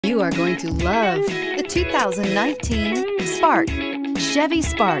You are going to love the 2019 Spark. Chevy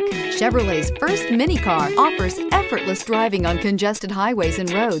Spark, Chevrolet's first mini car, offers effortless driving on congested highways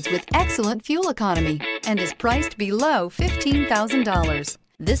and roads with excellent fuel economy and is priced below $15,000.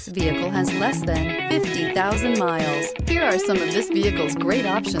 This vehicle has less than 50,000 miles. Here are some of this vehicle's great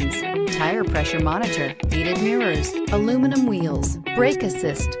options: tire pressure monitor, heated mirrors, aluminum wheels, brake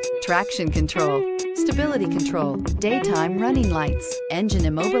assist, traction control, stability control, daytime running lights, engine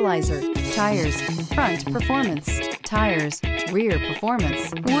immobilizer, tires, front performance, tires, rear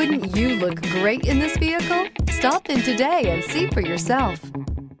performance. Wouldn't you look great in this vehicle? Stop in today and see for yourself.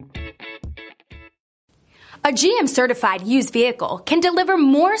 A GM-certified used vehicle can deliver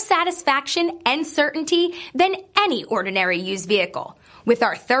more satisfaction and certainty than any ordinary used vehicle. With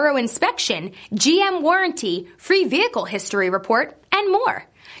our thorough inspection, GM warranty, free vehicle history report, and more.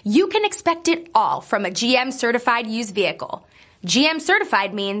 You can expect it all from a GM-certified used vehicle.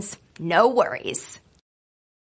 GM-certified means no worries.